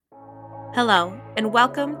Hello, and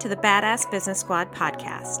welcome to the Badass Business Squad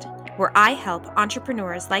podcast, where I help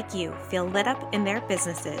entrepreneurs like you feel lit up in their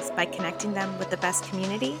businesses by connecting them with the best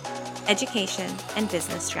community, education, and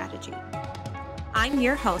business strategy. I'm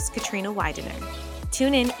your host, Katrina Widener.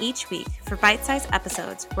 Tune in each week for bite-sized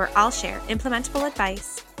episodes where I'll share implementable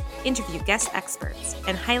advice, interview guest experts,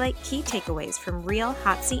 and highlight key takeaways from real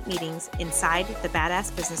hot seat meetings inside the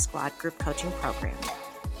Badass Business Squad group coaching program.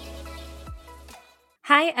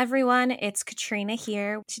 Hi, everyone. It's Katrina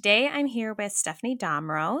here. Today, I'm here with Stephanie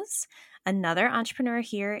Domrose, another entrepreneur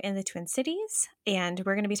here in the Twin Cities, and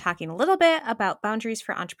we're going to be talking a little bit about boundaries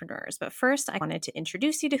for entrepreneurs. But first, I wanted to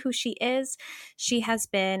introduce you to who she is. She has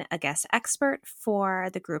been a guest expert for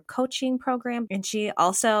the group coaching program, and she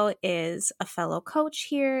also is a fellow coach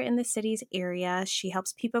here in the city's area. She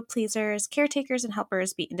helps people pleasers, caretakers, and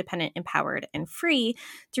helpers be independent, empowered, and free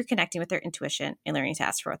through connecting with their intuition and learning to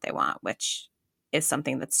ask for what they want, which is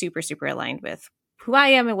something that's super, super aligned with who I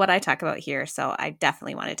am and what I talk about here. So I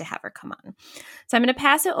definitely wanted to have her come on. So I'm going to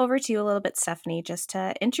pass it over to you a little bit, Stephanie, just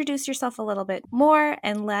to introduce yourself a little bit more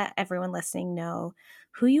and let everyone listening know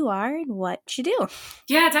who you are and what you do.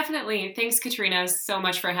 Yeah, definitely. Thanks, Katrina, so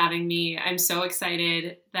much for having me. I'm so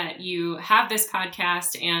excited that you have this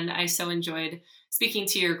podcast, and I so enjoyed speaking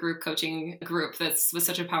to your group coaching group. That was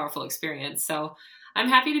such a powerful experience. So I'm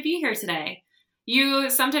happy to be here today. You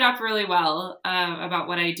summed it up really well about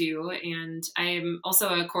what I do, and I'm also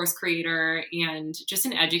a course creator and just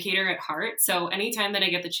an educator at heart. So anytime that I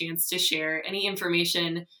get the chance to share any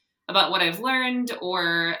information about what I've learned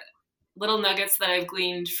or little nuggets that I've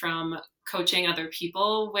gleaned from coaching other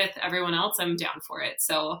people with everyone else, I'm down for it.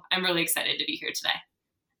 So I'm really excited to be here today.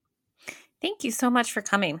 Thank you so much for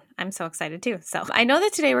coming. I'm so excited too. So I know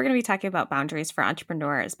that today we're going to be talking about boundaries for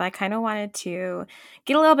entrepreneurs, but I kind of wanted to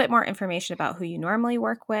get a little bit more information about who you normally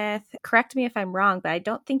work with. Correct me if I'm wrong, but I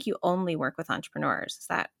don't think you only work with entrepreneurs. Is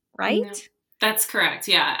that right? No, that's correct.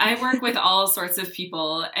 Yeah. I work with all sorts of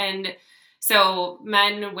people. And so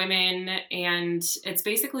men, women, and it's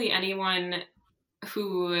basically anyone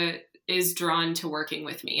who is drawn to working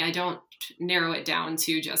with me. I don't narrow it down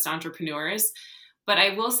to just entrepreneurs. But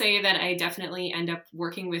I will say that I definitely end up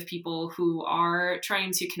working with people who are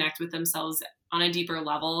trying to connect with themselves on a deeper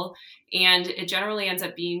level. And it generally ends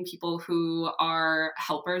up being people who are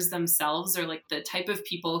helpers themselves, or like the type of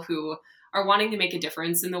people who are wanting to make a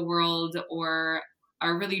difference in the world or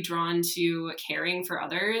are really drawn to caring for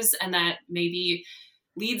others. And that maybe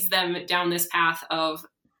leads them down this path of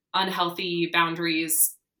unhealthy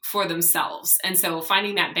boundaries for themselves. And so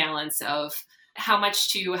finding that balance of how much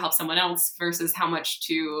to help someone else versus how much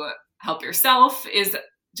to help yourself is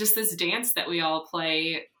just this dance that we all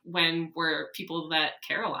play when we're people that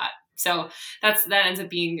care a lot. So that ends up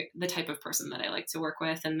being the type of person that I like to work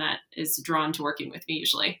with, and that is drawn to working with me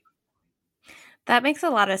usually. That makes a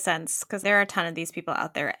lot of sense because there are a ton of these people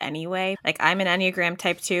out there anyway. Like I'm an Enneagram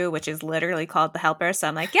type 2, which is literally called the helper. So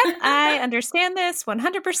I'm like, yep, I understand this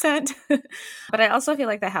 100%. But I also feel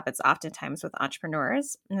like that happens oftentimes with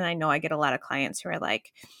entrepreneurs. And I know I get a lot of clients who are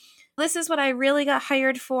like, this is what I really got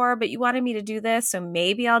hired for, but you wanted me to do this, so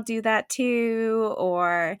maybe I'll do that too.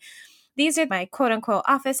 Or these are my quote unquote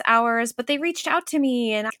office hours, but they reached out to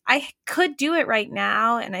me and I could do it right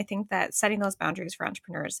now. And I think that setting those boundaries for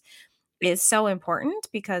entrepreneurs is so important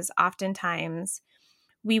because oftentimes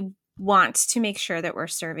we want to make sure that we're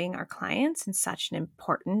serving our clients in such an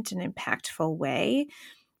important and impactful way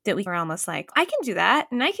that we are almost like, I can do that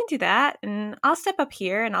and I can do that and I'll step up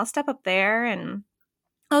here and I'll step up there and,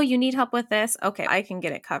 oh, you need help with this? Okay, I can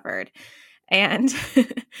get it covered. And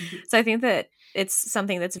so I think that it's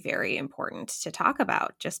something that's very important to talk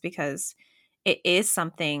about just because it is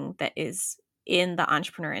something that is in the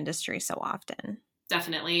entrepreneur industry so often.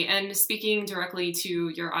 Definitely. And speaking directly to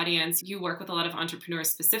your audience, you work with a lot of entrepreneurs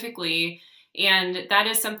specifically. And that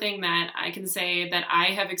is something that I can say that I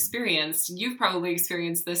have experienced. You've probably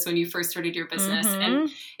experienced this when you first started your business. Mm-hmm. And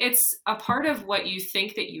it's a part of what you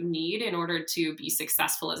think that you need in order to be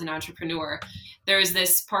successful as an entrepreneur. There's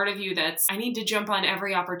this part of you that's, I need to jump on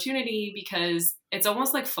every opportunity because it's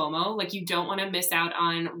almost like FOMO, like you don't want to miss out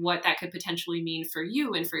on what that could potentially mean for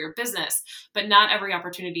you and for your business. But not every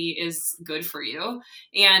opportunity is good for you.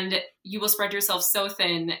 And you will spread yourself so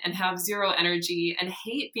thin and have zero energy and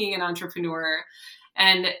hate being an entrepreneur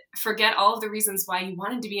and forget all of the reasons why you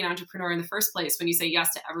wanted to be an entrepreneur in the first place when you say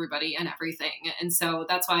yes to everybody and everything. And so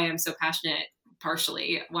that's why I'm so passionate,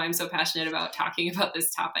 partially why I'm so passionate about talking about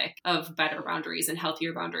this topic of better boundaries and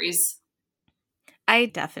healthier boundaries. I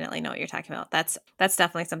definitely know what you're talking about. That's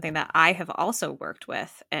definitely something that I have also worked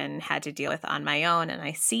with and had to deal with on my own. And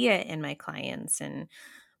I see it in my clients. And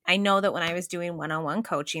I know that when I was doing one-on-one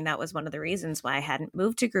coaching, that was one of the reasons why I hadn't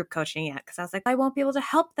moved to group coaching yet. Cause I was like, I won't be able to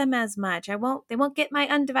help them as much. They won't get my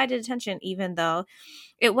undivided attention, even though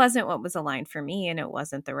it wasn't what was aligned for me and it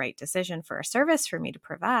wasn't the right decision for a service for me to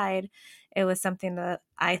provide. It was something that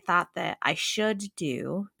I thought that I should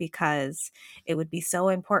do because it would be so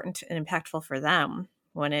important and impactful for them,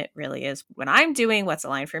 when it really is, when I'm doing what's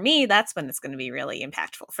aligned for me, that's when it's going to be really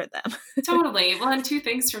impactful for them. Totally. Well, and two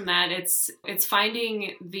things from that. It's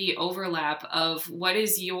finding the overlap of what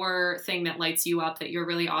is your thing that lights you up that you're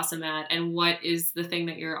really awesome at, and what is the thing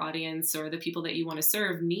that your audience or the people that you want to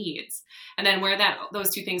serve needs. And then where those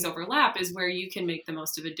two things overlap is where you can make the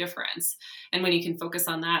most of a difference. And when you can focus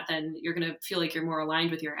on that, then you're going to feel like you're more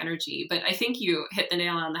aligned with your energy. But I think you hit the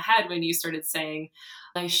nail on the head when you started saying,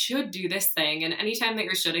 I should do this thing. And anytime that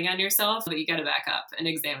you're shitting on yourself, that you got to back up and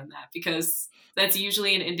examine that, because that's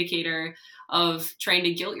usually an indicator of trying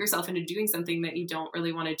to guilt yourself into doing something that you don't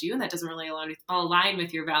really want to do. And that doesn't really align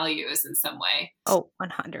with your values in some way. Oh,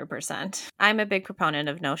 100%. I'm a big proponent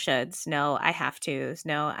of no shoulds. No, I have to.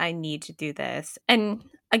 No, I need to do this. And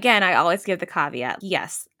again, I always give the caveat.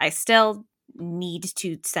 Yes, I still need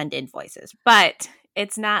to send invoices, but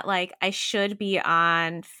it's not like I should be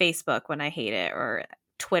on Facebook when I hate it, or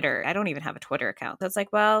Twitter. I don't even have a Twitter account. So it's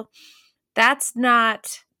like, well, that's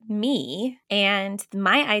not me. And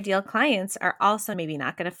my ideal clients are also maybe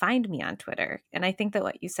not going to find me on Twitter. And I think that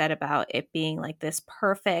what you said about it being like this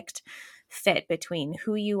perfect fit between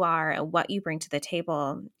who you are and what you bring to the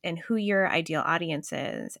table and who your ideal audience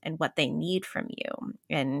is and what they need from you,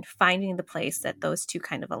 and finding the place that those two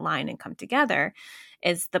kind of align and come together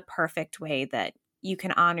is the perfect way that you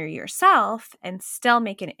can honor yourself and still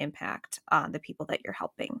make an impact on the people that you're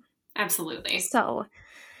helping. Absolutely. So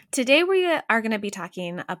today we are going to be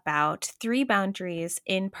talking about 3 boundaries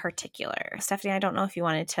in particular. Stephanie, I don't know if you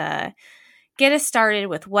wanted to get us started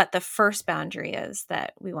with what the first boundary is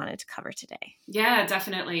that we wanted to cover today. Yeah,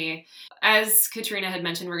 definitely. As Katrina had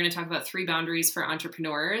mentioned, we're going to talk about 3 boundaries for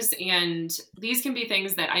entrepreneurs. And these can be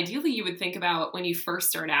things that ideally you would think about when you first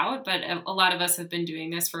start out, but a lot of us have been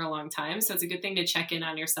doing this for a long time. So it's a good thing to check in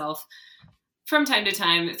on yourself from time to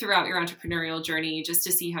time throughout your entrepreneurial journey, just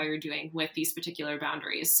to see how you're doing with these particular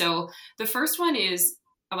boundaries. So the first one is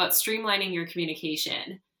about streamlining your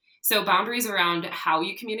communication. So boundaries around how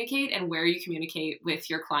you communicate and where you communicate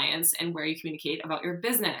with your clients and where you communicate about your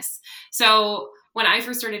business. So when I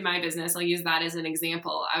first started my business, I'll use that as an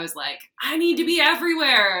example. I was like, I need to be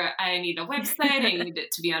everywhere. I need a website. I need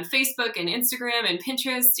it to be on Facebook and Instagram and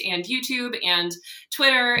Pinterest and YouTube and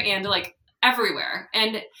Twitter and like everywhere.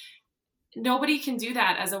 And nobody can do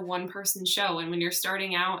that as a one-person show. And when you're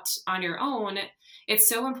starting out on your own, it's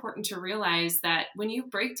so important to realize that when you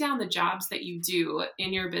break down the jobs that you do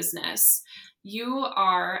in your business, you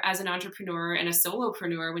are, as an entrepreneur and a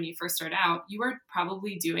solopreneur, when you first start out, you are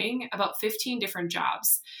probably doing about 15 different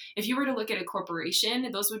jobs. If you were to look at a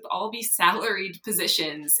corporation, those would all be salaried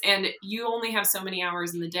positions, and you only have so many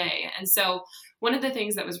hours in the day. And so one of the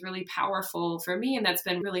things that was really powerful for me, and that's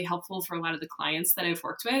been really helpful for a lot of the clients that I've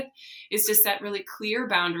worked with, is to set really clear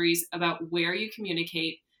boundaries about where you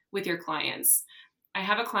communicate with your clients. I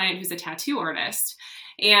have a client who's a tattoo artist,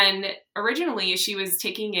 and originally she was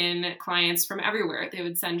taking in clients from everywhere. They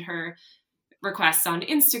would send her requests on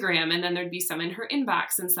Instagram, and then there'd be some in her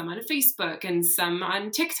inbox and some on Facebook and some on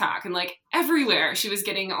TikTok, and like everywhere she was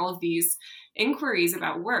getting all of these inquiries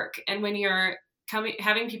about work. And when you're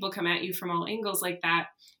having people come at you from all angles like that,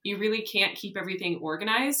 you really can't keep everything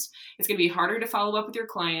organized. It's going to be harder to follow up with your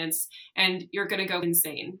clients, and you're going to go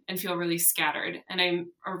insane and feel really scattered. And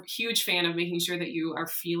I'm a huge fan of making sure that you are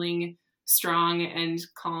feeling strong and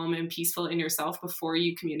calm and peaceful in yourself before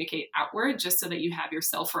you communicate outward, just so that you have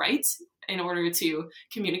yourself right in order to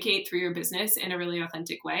communicate through your business in a really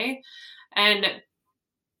authentic way. And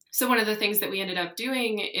so one of the things that we ended up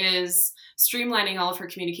doing is streamlining all of her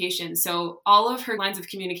communication. So all of her lines of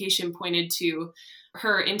communication pointed to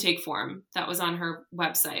her intake form that was on her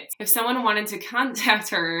website. If someone wanted to contact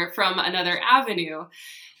her from another avenue,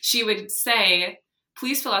 she would say,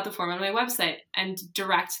 please fill out the form on my website, and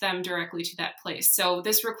direct them directly to that place. So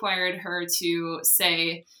this required her to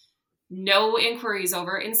say, no inquiries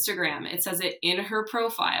over Instagram. It says it in her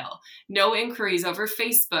profile. No inquiries over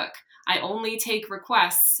Facebook. I only take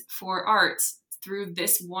requests for art through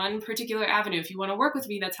this one particular avenue. If you want to work with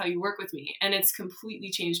me, that's how you work with me. And it's completely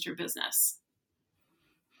changed your business.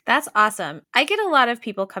 That's awesome. I get a lot of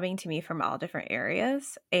people coming to me from all different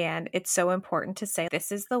areas, and it's so important to say,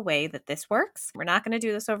 this is the way that this works. We're not going to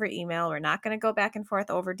do this over email. We're not going to go back and forth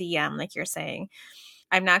over DM like you're saying.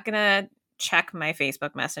 I'm not going to check my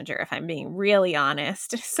Facebook Messenger if I'm being really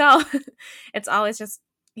honest. So it's always just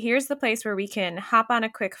here's the place where we can hop on a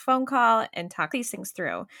quick phone call and talk these things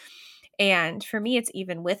through. And for me, it's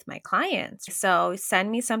even with my clients. So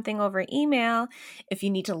send me something over email. If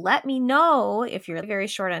you need to let me know, if you're very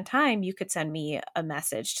short on time, you could send me a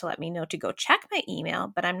message to let me know to go check my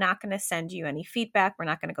email, but I'm not going to send you any feedback. We're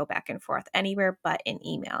not going to go back and forth anywhere but in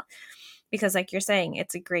email. Because like you're saying,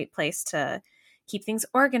 it's a great place to keep things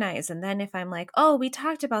organized. And then if I'm like, oh, we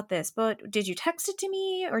talked about this, but did you text it to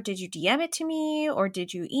me, or did you DM it to me, or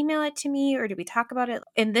did you email it to me, or did we talk about it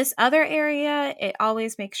in this other area? It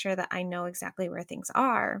always makes sure that I know exactly where things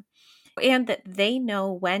are and that they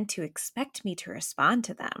know when to expect me to respond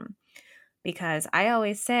to them. Because I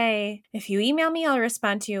always say, if you email me, I'll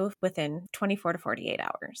respond to you within 24 to 48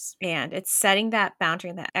 hours. And it's setting that boundary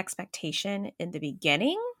and that expectation in the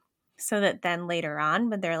beginning, so that then later on,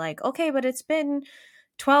 when they're like, okay, but it's been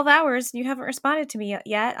 12 hours and you haven't responded to me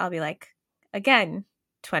yet, I'll be like, again,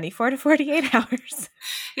 24 to 48 hours.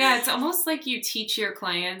 Yeah, it's almost like you teach your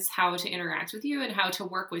clients how to interact with you and how to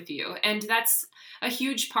work with you. And that's a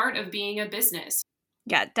huge part of being a business.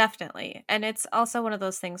 Yeah, definitely. And it's also one of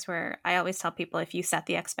those things where I always tell people, if you set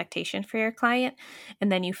the expectation for your client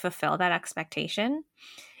and then you fulfill that expectation,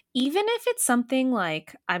 even if it's something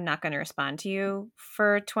like, I'm not going to respond to you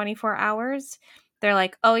for 24 hours, they're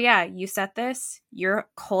like, oh yeah, you set this, you're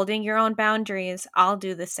holding your own boundaries, I'll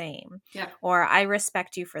do the same. Yeah. Or I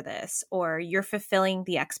respect you for this, or you're fulfilling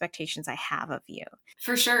the expectations I have of you.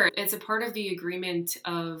 For sure. It's a part of the agreement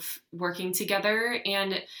of working together.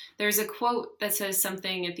 And there's a quote that says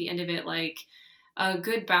something at the end of it like, a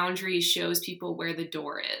good boundary shows people where the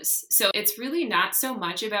door is. So it's really not so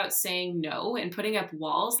much about saying no and putting up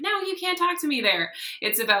walls. No, you can't talk to me there.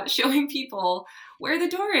 It's about showing people where the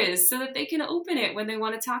door is so that they can open it when they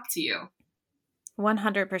want to talk to you.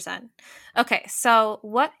 100%. Okay, so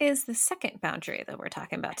what is the second boundary that we're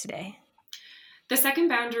talking about today? The second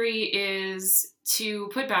boundary is to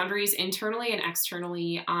put boundaries internally and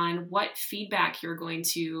externally on what feedback you're going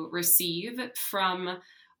to receive from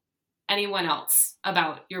anyone else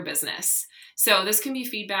about your business. So this can be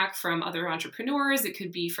feedback from other entrepreneurs. It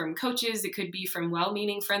could be from coaches. It could be from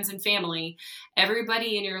well-meaning friends and family.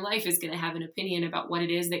 Everybody in your life is going to have an opinion about what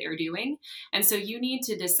it is that you're doing. And so you need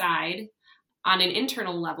to decide on an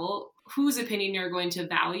internal level whose opinion you're going to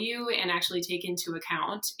value and actually take into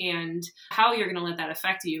account and how you're going to let that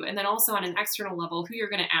affect you. And then also on an external level, who you're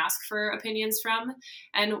going to ask for opinions from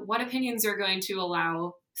and what opinions you're going to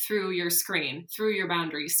allow through your screen, through your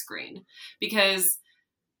boundaries screen. Because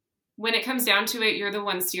when it comes down to it, you're the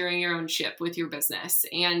one steering your own ship with your business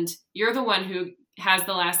and you're the one who has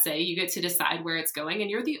the last say. You get to decide where it's going and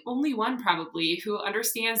you're the only one probably who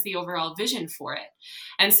understands the overall vision for it.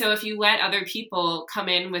 And so if you let other people come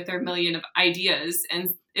in with their million of ideas and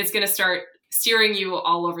it's going to start steering you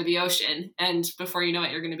all over the ocean. And before you know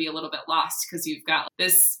it, you're going to be a little bit lost because you've got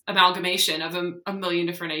this amalgamation of a million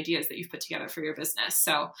different ideas that you've put together for your business.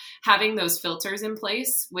 So having those filters in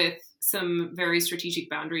place with some very strategic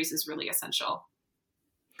boundaries is really essential.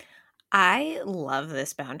 I love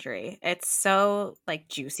this boundary. It's so like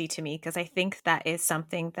juicy to me because I think that is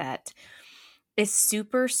something that is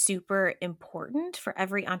super, super important for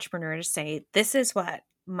every entrepreneur to say, this is what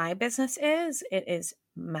my business is. It is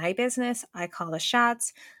my business. I call the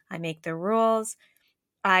shots. I make the rules.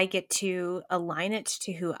 I get to align it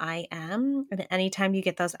to who I am. And anytime you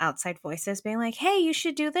get those outside voices being like, hey, you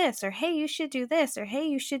should do this, or hey, you should do this, or hey,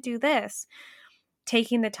 you should do this,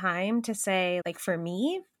 taking the time to say, like for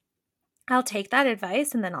me, I'll take that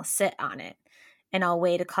advice and then I'll sit on it and I'll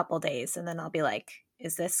wait a couple days and then I'll be like,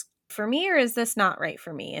 is this for me or is this not right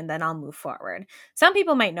for me? And then I'll move forward. Some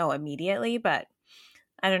people might know immediately, but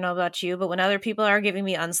I don't know about you, but when other people are giving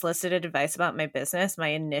me unsolicited advice about my business, my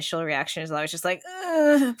initial reaction is always just like,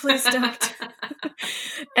 please don't.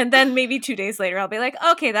 And then maybe 2 days later, I'll be like,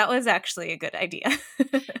 okay, that was actually a good idea.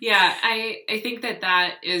 Yeah, I think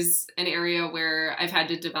that is an area where I've had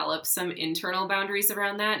to develop some internal boundaries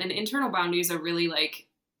around that. And internal boundaries are really like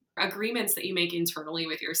agreements that you make internally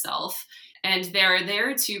with yourself. And they're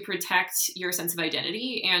there to protect your sense of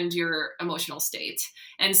identity and your emotional state.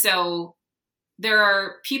 And so there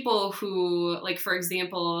are people who, like, for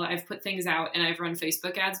example, I've put things out and I've run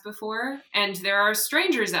Facebook ads before, and there are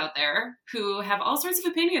strangers out there who have all sorts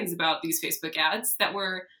of opinions about these Facebook ads that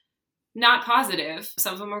were not positive.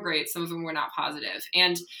 Some of them were great. Some of them were not positive.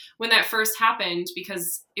 And when that first happened,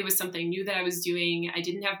 because it was something new that I was doing, I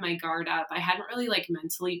didn't have my guard up. I hadn't really like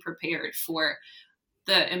mentally prepared for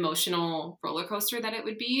the emotional roller coaster that it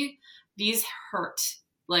would be. These hurt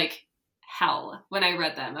like hell when I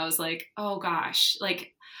read them. I was like, oh gosh,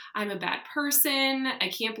 like I'm a bad person. I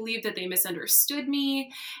can't believe that they misunderstood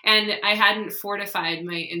me. And I hadn't fortified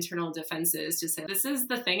my internal defenses to say, this is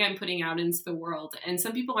the thing I'm putting out into the world. And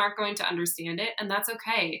some people aren't going to understand it. And that's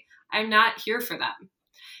okay. I'm not here for them.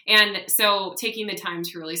 And so taking the time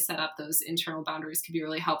to really set up those internal boundaries could be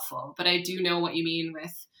really helpful. But I do know what you mean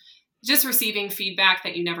with just receiving feedback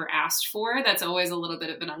that you never asked for. That's always a little bit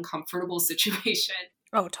of an uncomfortable situation.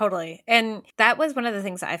 Oh, totally. And that was one of the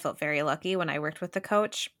things I felt very lucky when I worked with the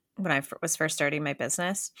coach. When I was first starting my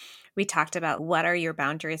business, we talked about what are your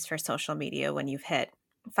boundaries for social media when you've hit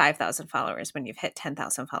 5,000 followers, when you've hit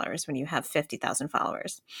 10,000 followers, when you have 50,000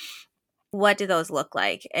 followers. What do those look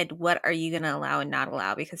like? And what are you going to allow and not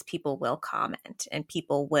allow? Because people will comment and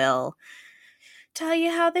people will tell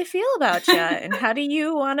you how they feel about you and how do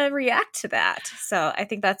you want to react to that. So I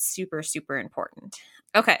think that's super, super important.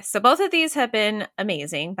 Okay, so both of these have been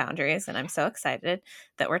amazing boundaries, and I'm so excited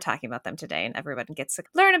that we're talking about them today and everyone gets to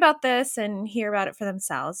learn about this and hear about it for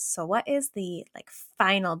themselves. So what is the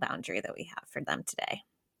final boundary that we have for them today?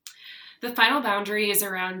 The final boundary is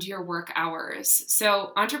around your work hours.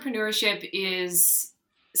 So entrepreneurship is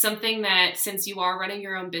something that, since you are running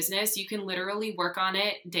your own business, you can literally work on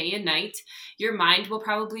it day and night. Your mind will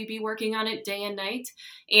probably be working on it day and night.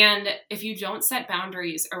 And if you don't set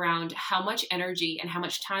boundaries around how much energy and how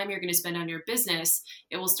much time you're going to spend on your business,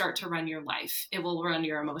 it will start to run your life. It will run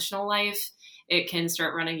your emotional life. It can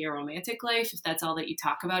start running your romantic life if that's all that you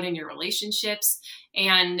talk about in your relationships.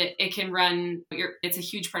 And it can run it's a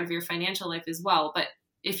huge part of your financial life as well. But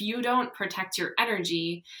if you don't protect your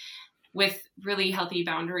energy with really healthy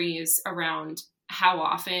boundaries around how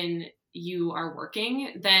often you are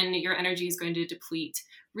working, then your energy is going to deplete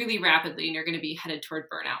really rapidly and you're going to be headed toward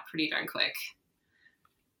burnout pretty darn quick.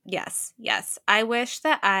 Yes. I wish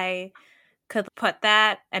that I could put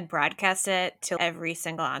that and broadcast it to every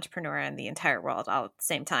single entrepreneur in the entire world all at the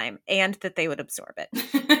same time, and that they would absorb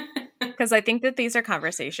it. Because I think that these are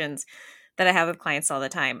conversations that I have with clients all the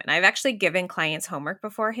time. And I've actually given clients homework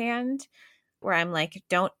beforehand where I'm like,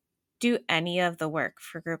 don't do any of the work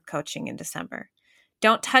for group coaching in December.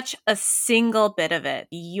 Don't touch a single bit of it.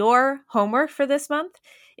 Your homework for this month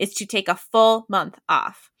is to take a full month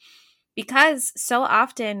off. Because so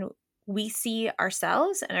often we see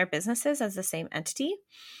ourselves and our businesses as the same entity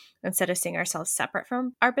instead of seeing ourselves separate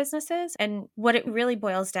from our businesses. And what it really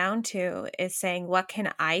boils down to is saying, what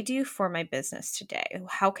can I do for my business today?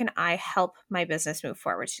 How can I help my business move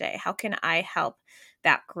forward today? How can I help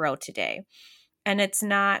that grow today? And it's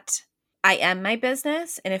not, I am my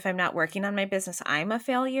business. And if I'm not working on my business, I'm a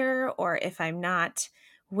failure. Or if I'm not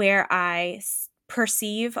where I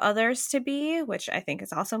perceive others to be, which I think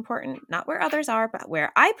is also important, not where others are, but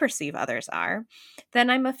where I perceive others are, then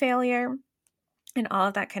I'm a failure. And all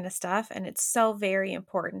of that kind of stuff. And it's so very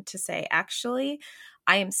important to say, actually,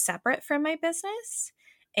 I am separate from my business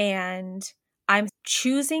and I'm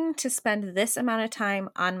choosing to spend this amount of time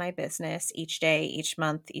on my business each day, each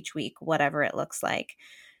month, each week, whatever it looks like,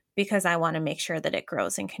 because I want to make sure that it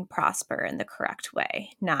grows and can prosper in the correct way,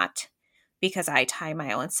 not because I tie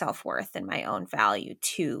my own self-worth and my own value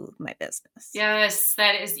to my business. Yes,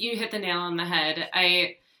 you hit the nail on the head.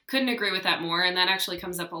 I couldn't agree with that more. And that actually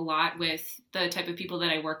comes up a lot with the type of people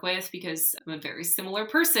that I work with, because I'm a very similar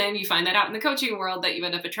person. You find that out in the coaching world, that you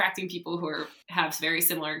end up attracting people who have very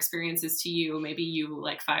similar experiences to you, maybe you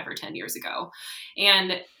like 5 or 10 years ago.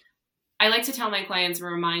 And I like to tell my clients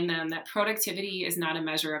and remind them that productivity is not a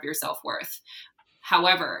measure of your self-worth.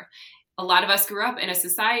 However, a lot of us grew up in a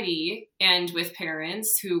society and with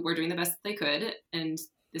parents who were doing the best that they could. And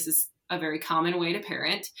this is a very common way to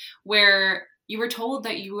parent, where you were told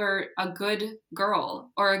that you were a good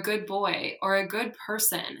girl or a good boy or a good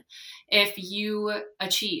person if you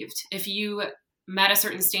achieved, if you met a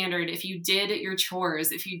certain standard, if you did your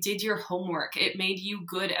chores, if you did your homework, it made you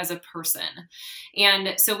good as a person.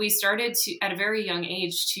 And so we started to, at a very young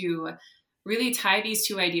age, to really tie these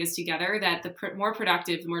two ideas together, that the more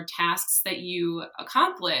productive, the more tasks that you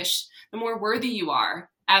accomplish, the more worthy you are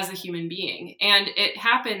as a human being. And it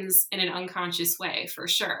happens in an unconscious way, for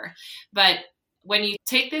sure. But when you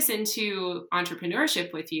take this into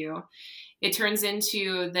entrepreneurship with you, it turns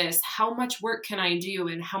into this, how much work can I do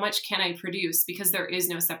and how much can I produce? Because there is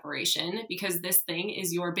no separation, because this thing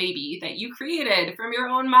is your baby that you created from your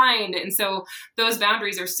own mind. And so those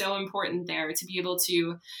boundaries are so important there, to be able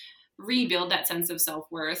to rebuild that sense of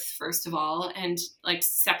self-worth, first of all, and like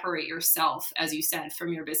separate yourself, as you said,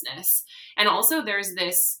 from your business. And also there's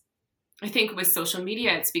this I think with social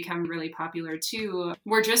media, it's become really popular too.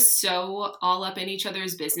 We're just so all up in each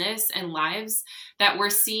other's business and lives that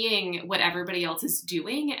we're seeing what everybody else is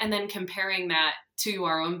doing and then comparing that to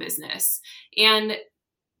our own business. And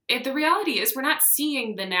the reality is we're not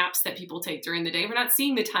seeing the naps that people take during the day. We're not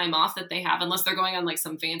seeing the time off that they have unless they're going on like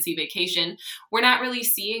some fancy vacation. We're not really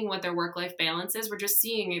seeing what their work-life balance is. We're just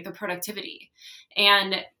seeing the productivity.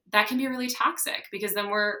 And that can be really toxic because then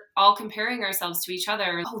we're all comparing ourselves to each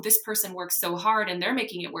other. Oh, this person works so hard and they're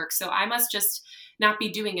making it work, so I must just not be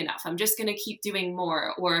doing enough. I'm just going to keep doing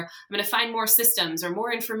more, or I'm going to find more systems or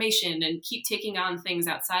more information and keep taking on things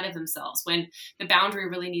outside of themselves when the boundary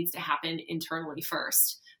really needs to happen internally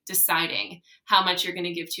first. Deciding how much you're going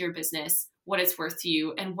to give to your business, what it's worth to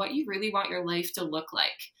you, and what you really want your life to look like.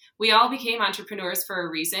 We all became entrepreneurs for a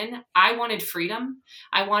reason. I wanted freedom.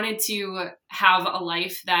 I wanted to have a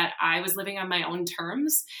life that I was living on my own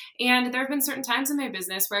terms. And there have been certain times in my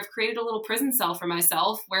business where I've created a little prison cell for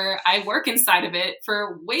myself where I work inside of it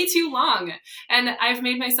for way too long. And I've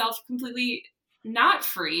made myself completely not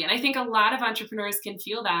free. And I think a lot of entrepreneurs can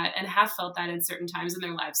feel that and have felt that in certain times in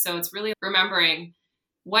their lives. So it's really remembering,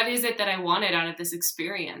 what is it that I wanted out of this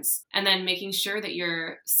experience? And then making sure that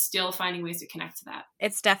you're still finding ways to connect to that.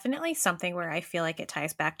 It's definitely something where I feel like it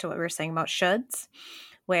ties back to what we were saying about shoulds,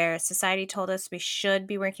 where society told us we should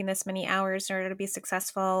be working this many hours in order to be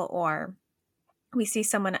successful, or we see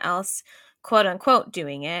someone else, quote unquote,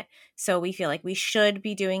 doing it. So we feel like we should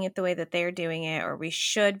be doing it the way that they're doing it, or we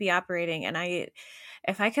should be operating. And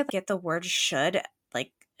if I could get the word should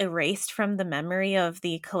like erased from the memory of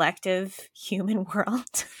the collective human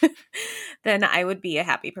world, then I would be a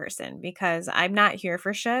happy person, because I'm not here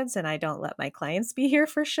for shoulds and I don't let my clients be here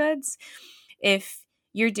for shoulds. If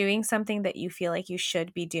you're doing something that you feel like you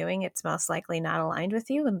should be doing, it's most likely not aligned with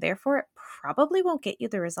you, and therefore it probably won't get you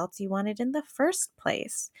the results you wanted in the first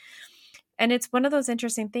place. And it's one of those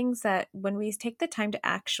interesting things that when we take the time to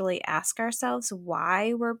actually ask ourselves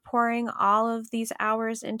why we're pouring all of these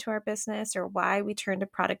hours into our business, or why we turn to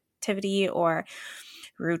productivity or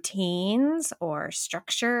routines or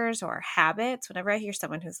structures or habits. Whenever I hear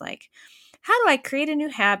someone who's like, how do I create a new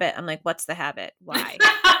habit? I'm like, what's the habit? Why?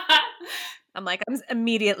 I'm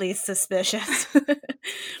immediately suspicious.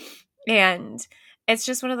 And it's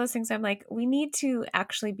just one of those things I'm like, we need to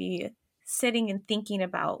actually be sitting and thinking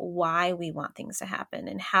about why we want things to happen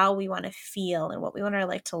and how we want to feel and what we want our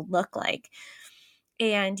life to look like.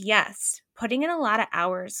 And yes, putting in a lot of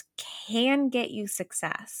hours can get you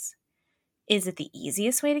success. Is it the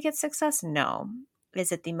easiest way to get success? No.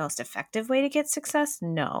 Is it the most effective way to get success?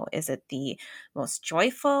 No. Is it the most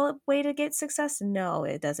joyful way to get success? No.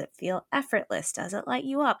 Does it feel effortless? Does it light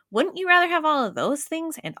you up? Wouldn't you rather have all of those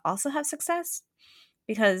things and also have success?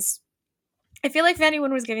 Because I feel like if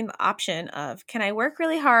anyone was giving the option of, can I work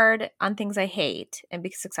really hard on things I hate and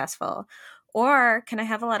be successful? Or can I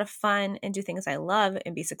have a lot of fun and do things I love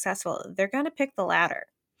and be successful? They're going to pick the latter.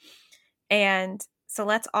 And so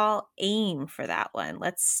let's all aim for that one.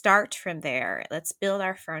 Let's start from there. Let's build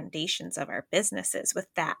our foundations of our businesses with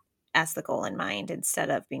that as the goal in mind, instead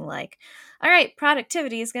of being like, all right,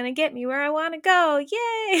 productivity is going to get me where I want to go.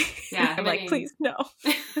 Yay. Yeah, I'm like, please, no.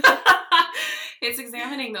 It's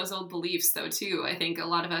examining those old beliefs, though, too. I think a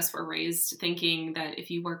lot of us were raised thinking that if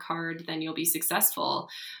you work hard, then you'll be successful.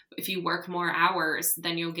 If you work more hours,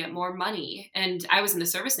 then you'll get more money. And I was in the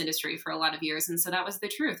service industry for a lot of years, and so that was the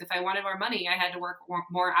truth. If I wanted more money, I had to work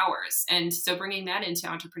more hours. And so bringing that into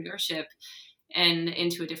entrepreneurship and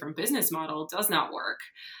into a different business model does not work.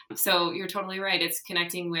 So you're totally right. It's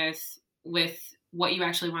connecting with what you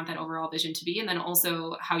actually want that overall vision to be, and then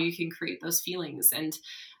also how you can create those feelings. And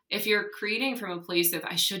if you're creating from a place of,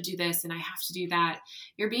 I should do this and I have to do that,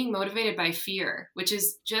 you're being motivated by fear, which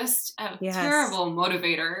is just a terrible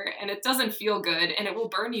motivator, and it doesn't feel good, and it will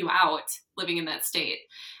burn you out living in that state.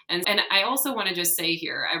 And I also want to just say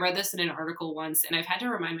here, I read this in an article once, and I've had to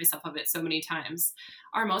remind myself of it so many times.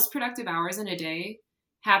 Our most productive hours in a day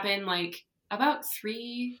happen like about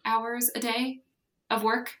 3 hours a day of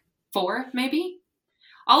work, 4 maybe.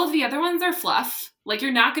 All of the other ones are fluff. Like,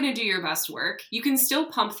 you're not going to do your best work. You can still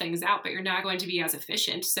pump things out, but you're not going to be as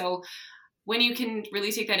efficient. So when you can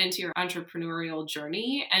really take that into your entrepreneurial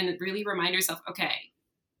journey and really remind yourself, okay,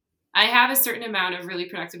 I have a certain amount of really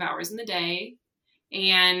productive hours in the day,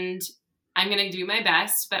 and I'm going to do my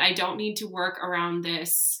best, but I don't need to work around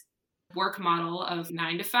this work model of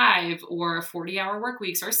 9 to 5 or 40-hour work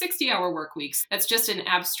weeks or 60-hour work weeks. That's just an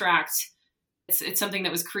abstract. It's something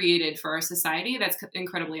that was created for our society that's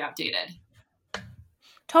incredibly outdated.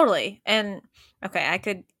 Totally. And okay,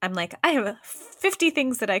 I have 50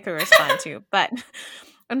 things that I could respond to, but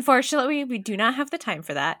Unfortunately, we do not have the time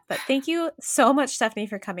for that. But thank you so much, Stephanie,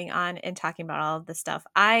 for coming on and talking about all of this stuff.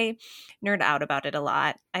 I nerd out about it a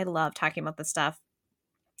lot. I love talking about this stuff.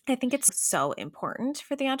 I think it's so important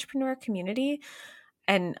for the entrepreneur community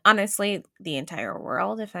and honestly, the entire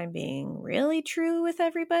world, if I'm being really true with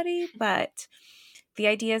everybody. But the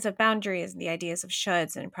ideas of boundaries and the ideas of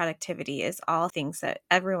shoulds and productivity is all things that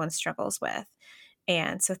everyone struggles with.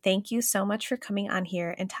 And so thank you so much for coming on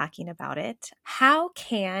here and talking about it. How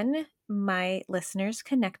can my listeners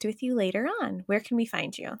connect with you later on? Where can we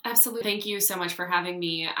find you? Absolutely. Thank you so much for having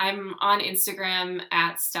me. I'm on Instagram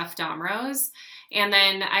at Steph Domrose. And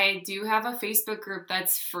then I do have a Facebook group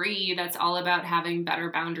that's free that's all about having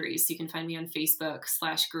better boundaries. So you can find me on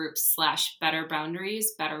Facebook/groups/better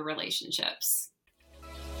boundaries, better relationships.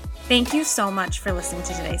 Thank you so much for listening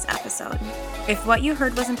to today's episode. If what you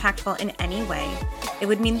heard was impactful in any way, it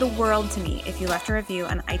would mean the world to me if you left a review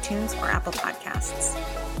on iTunes or Apple Podcasts.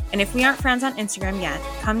 And if we aren't friends on Instagram yet,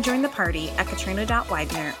 come join the party at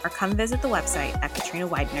Katrina.Widener or come visit the website at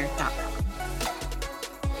katrinawidener.com.